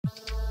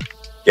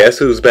Guess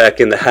who's back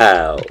in the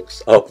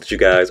house? I hope that you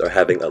guys are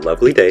having a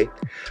lovely day.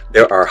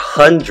 There are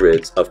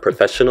hundreds of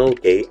professional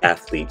gay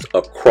athletes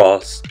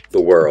across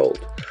the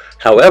world.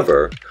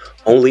 However,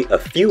 only a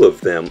few of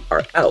them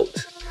are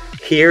out.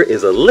 Here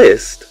is a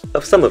list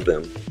of some of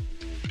them.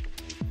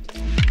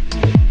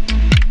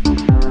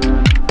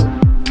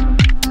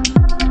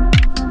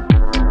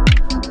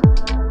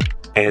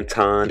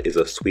 Anton is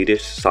a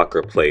Swedish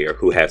soccer player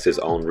who has his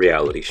own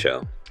reality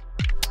show.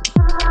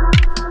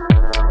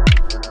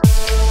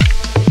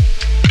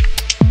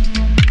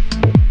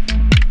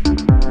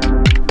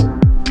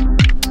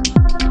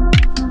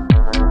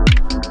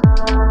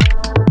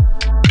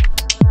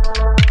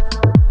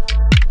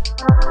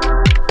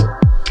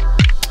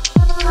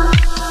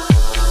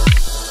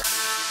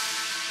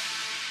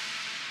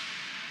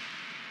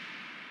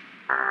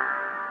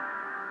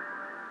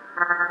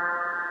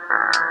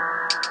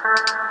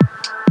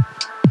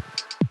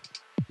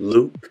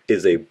 Luke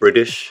is a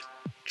British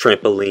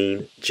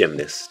trampoline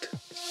gymnast.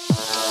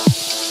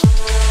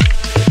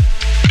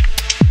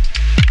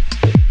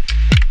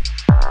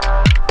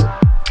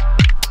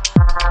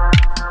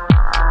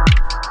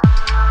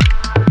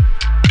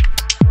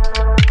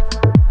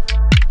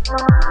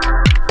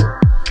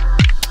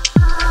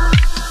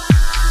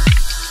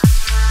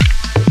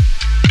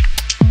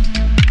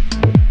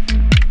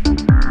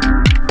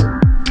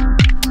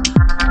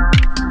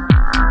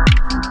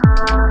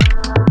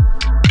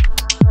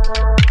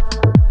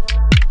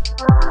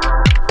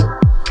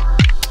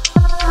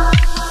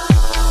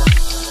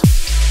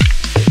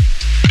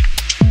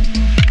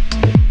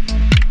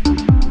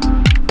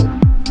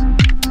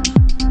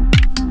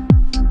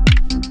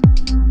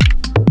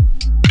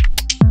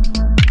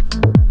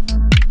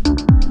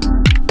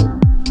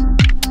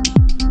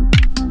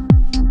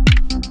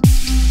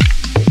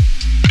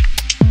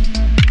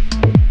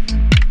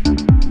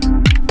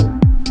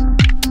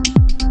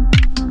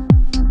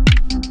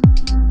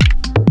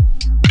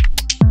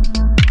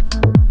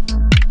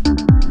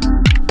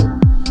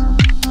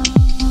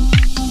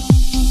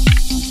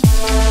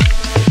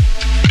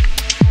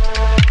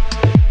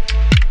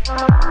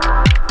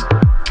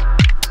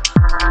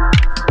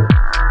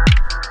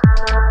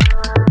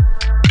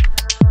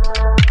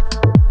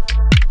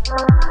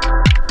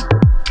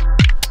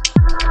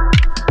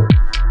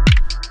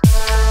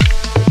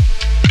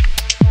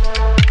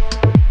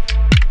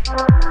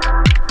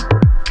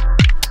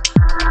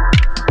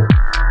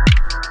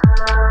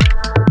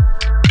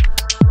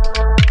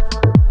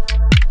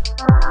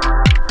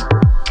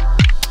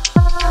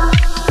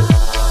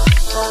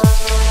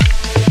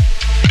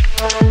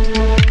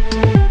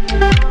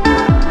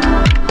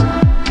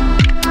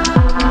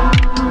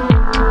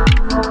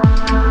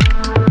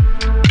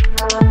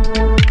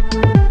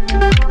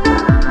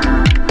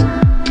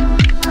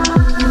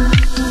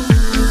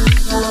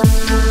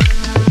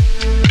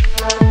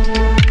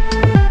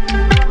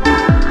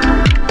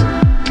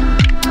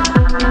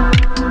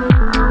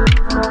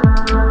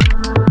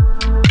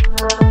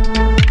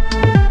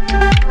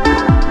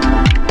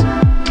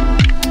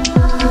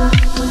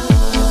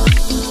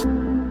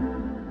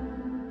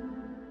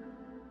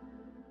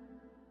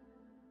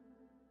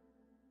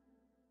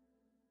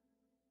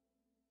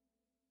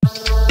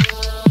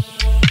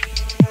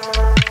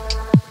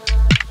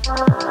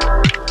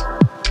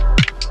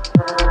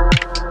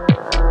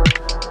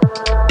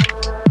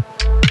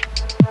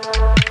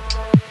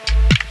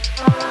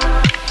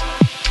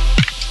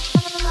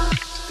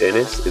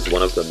 Denis is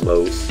one of the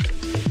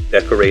most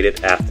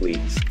decorated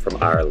athletes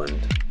from Ireland.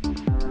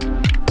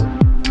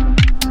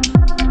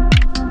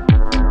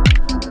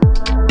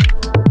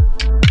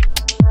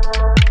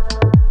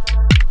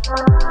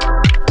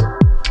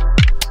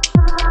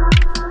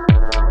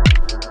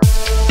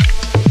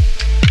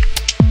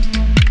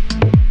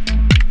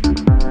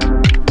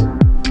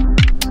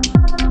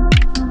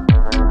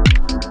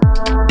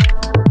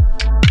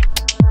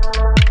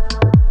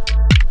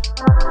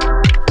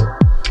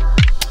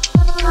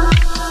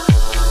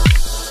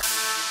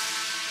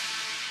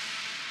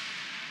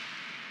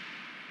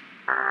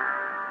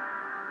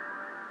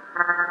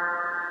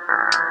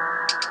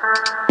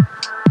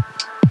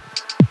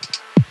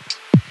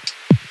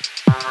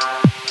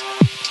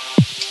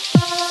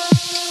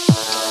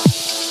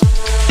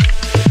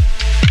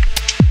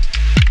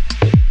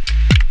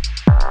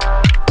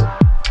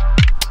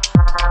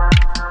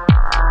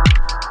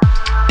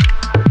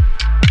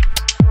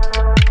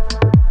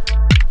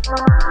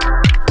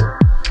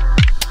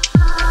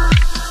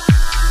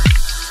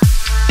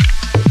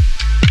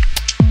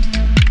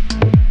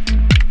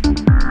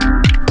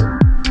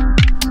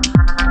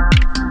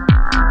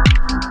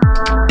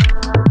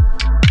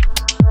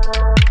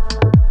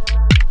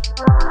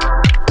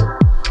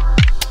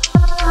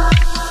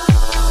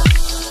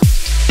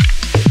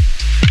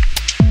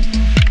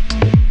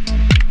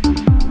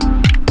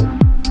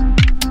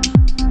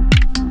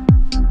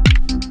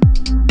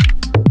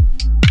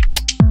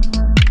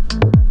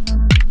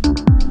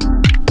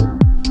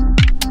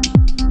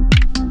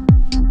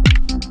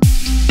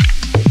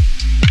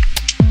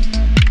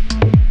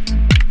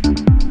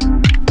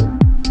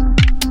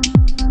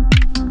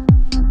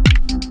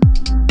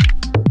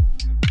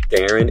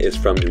 Darren is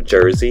from New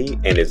Jersey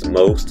and is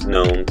most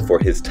known for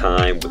his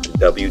time with the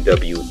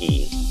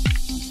WWE.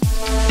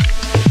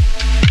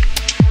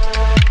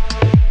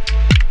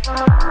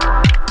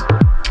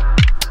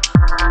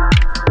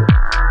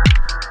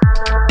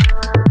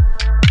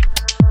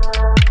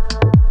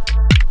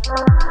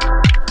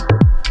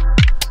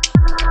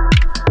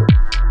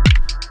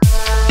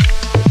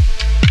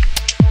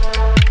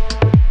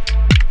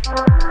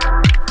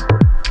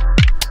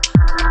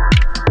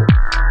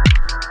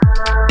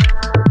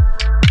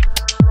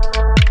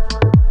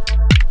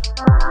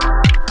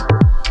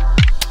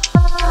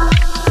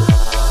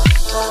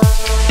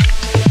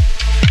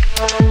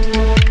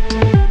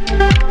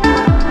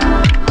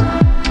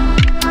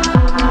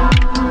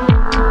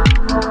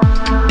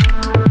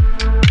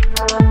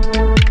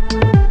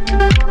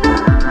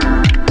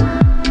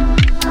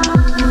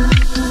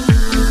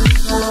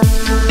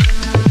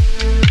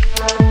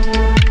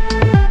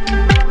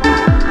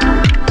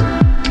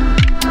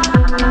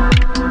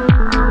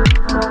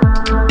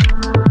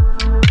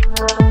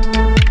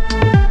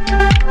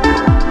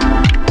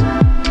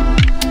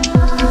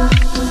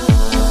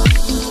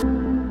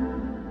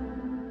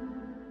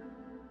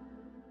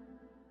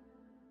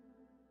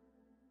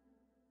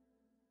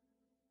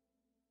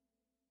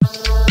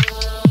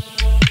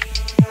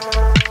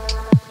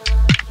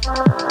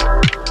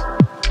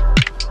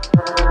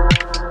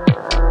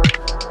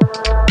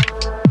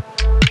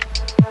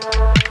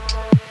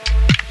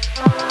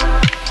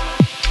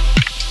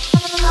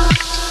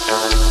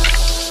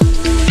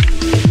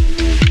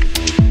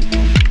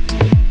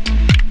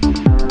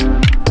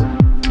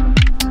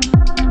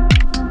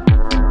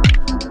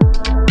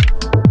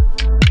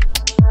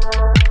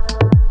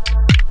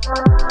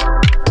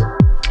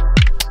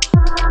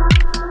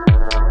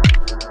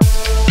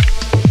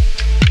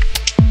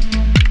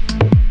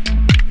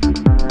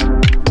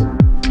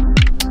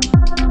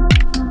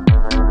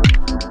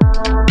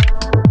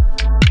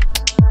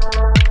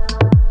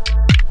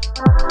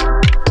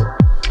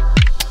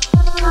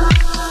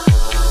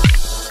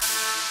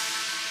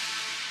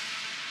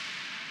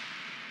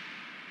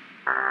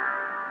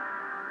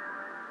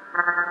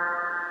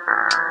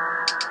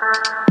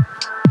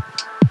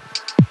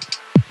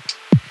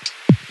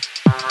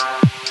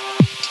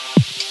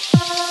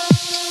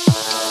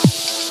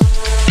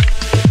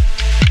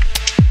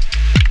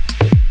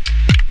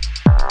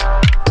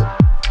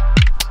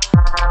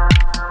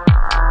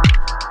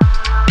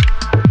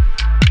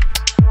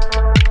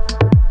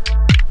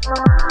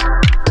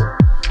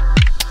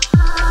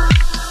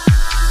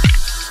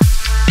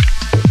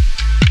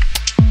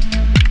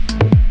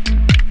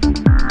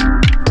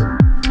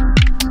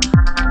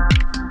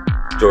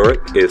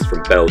 Jorik is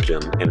from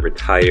Belgium and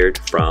retired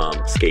from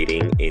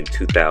skating in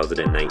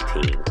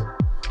 2019.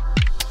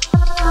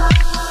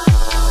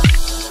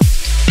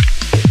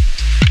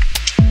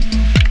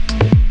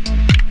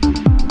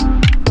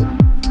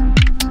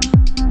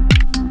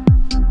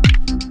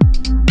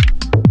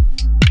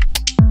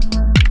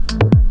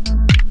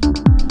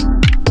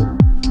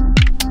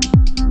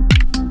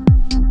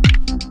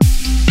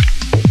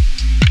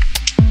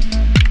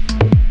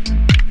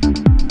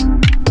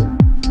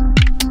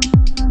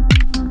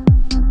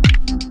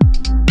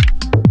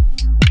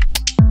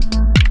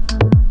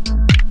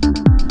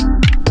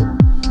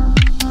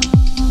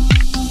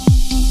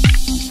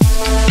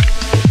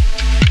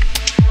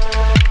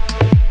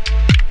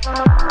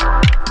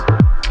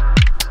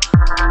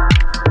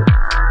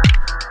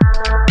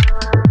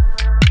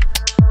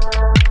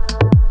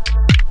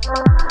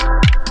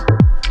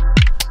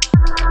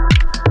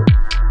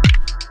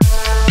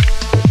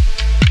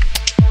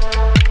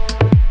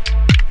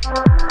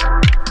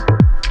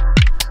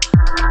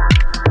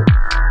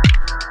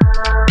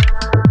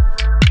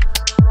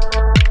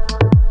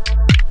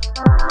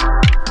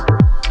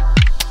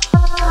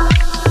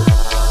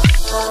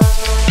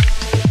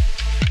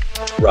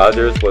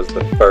 Rogers was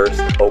the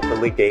first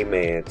openly gay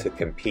man to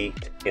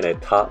compete in a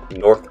top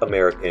North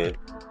American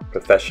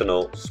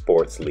professional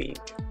sports league.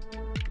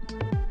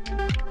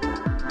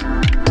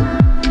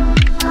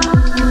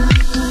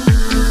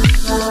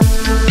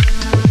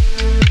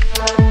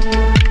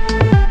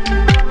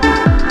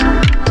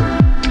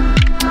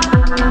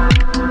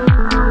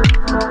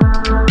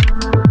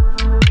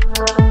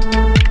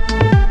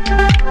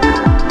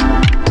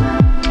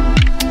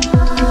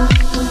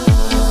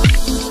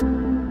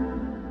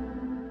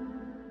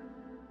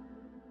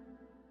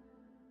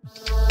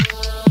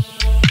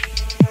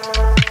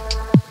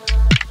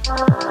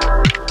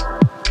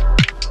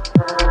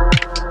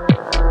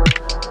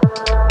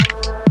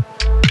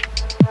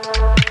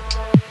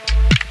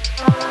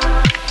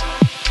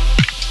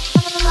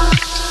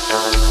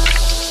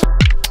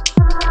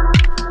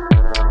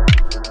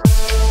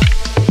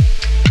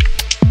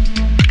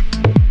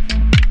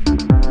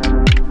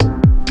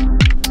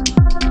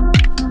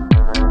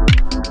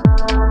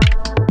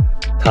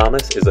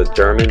 Thomas is a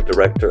German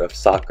director of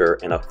soccer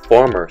and a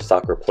former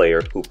soccer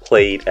player who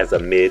played as a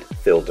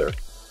midfielder.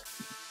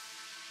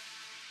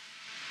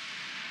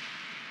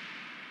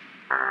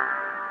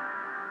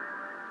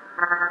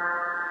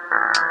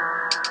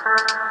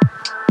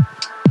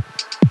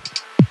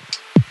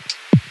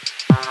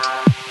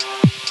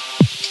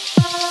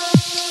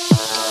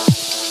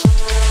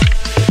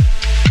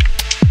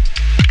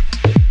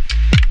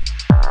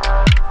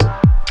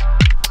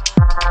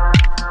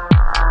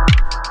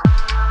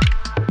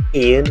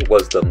 Ian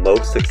was the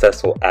most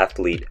successful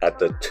athlete at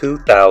the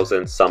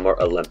 2000 Summer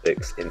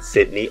Olympics in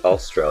Sydney,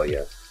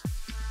 Australia.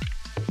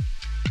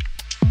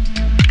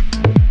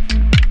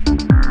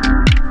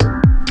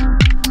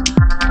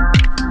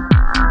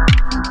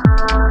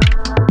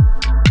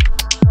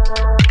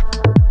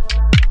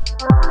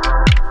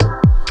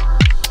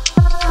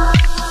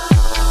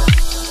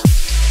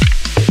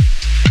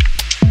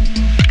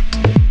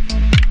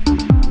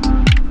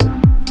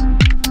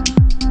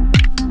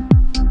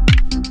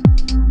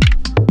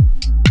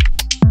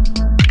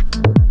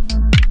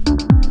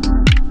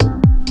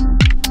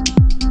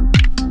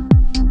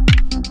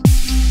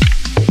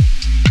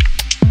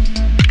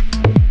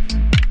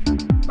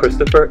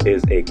 Christopher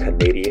is a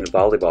Canadian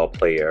volleyball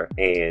player,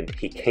 and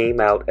he came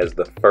out as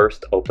the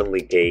first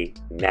openly gay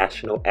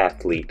national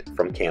athlete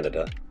from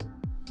Canada.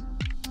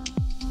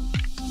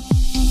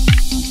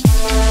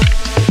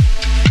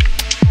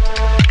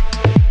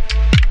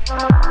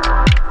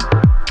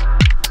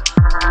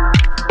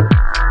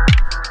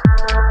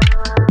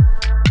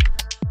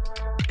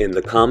 In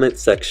the comment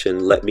section,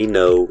 let me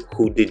know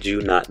who did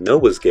you not know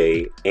was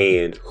gay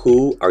and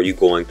who are you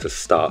going to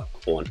stalk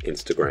on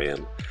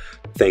Instagram.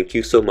 Thank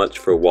you so much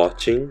for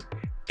watching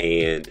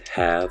and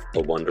have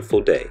a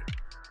wonderful day.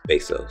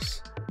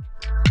 Besos.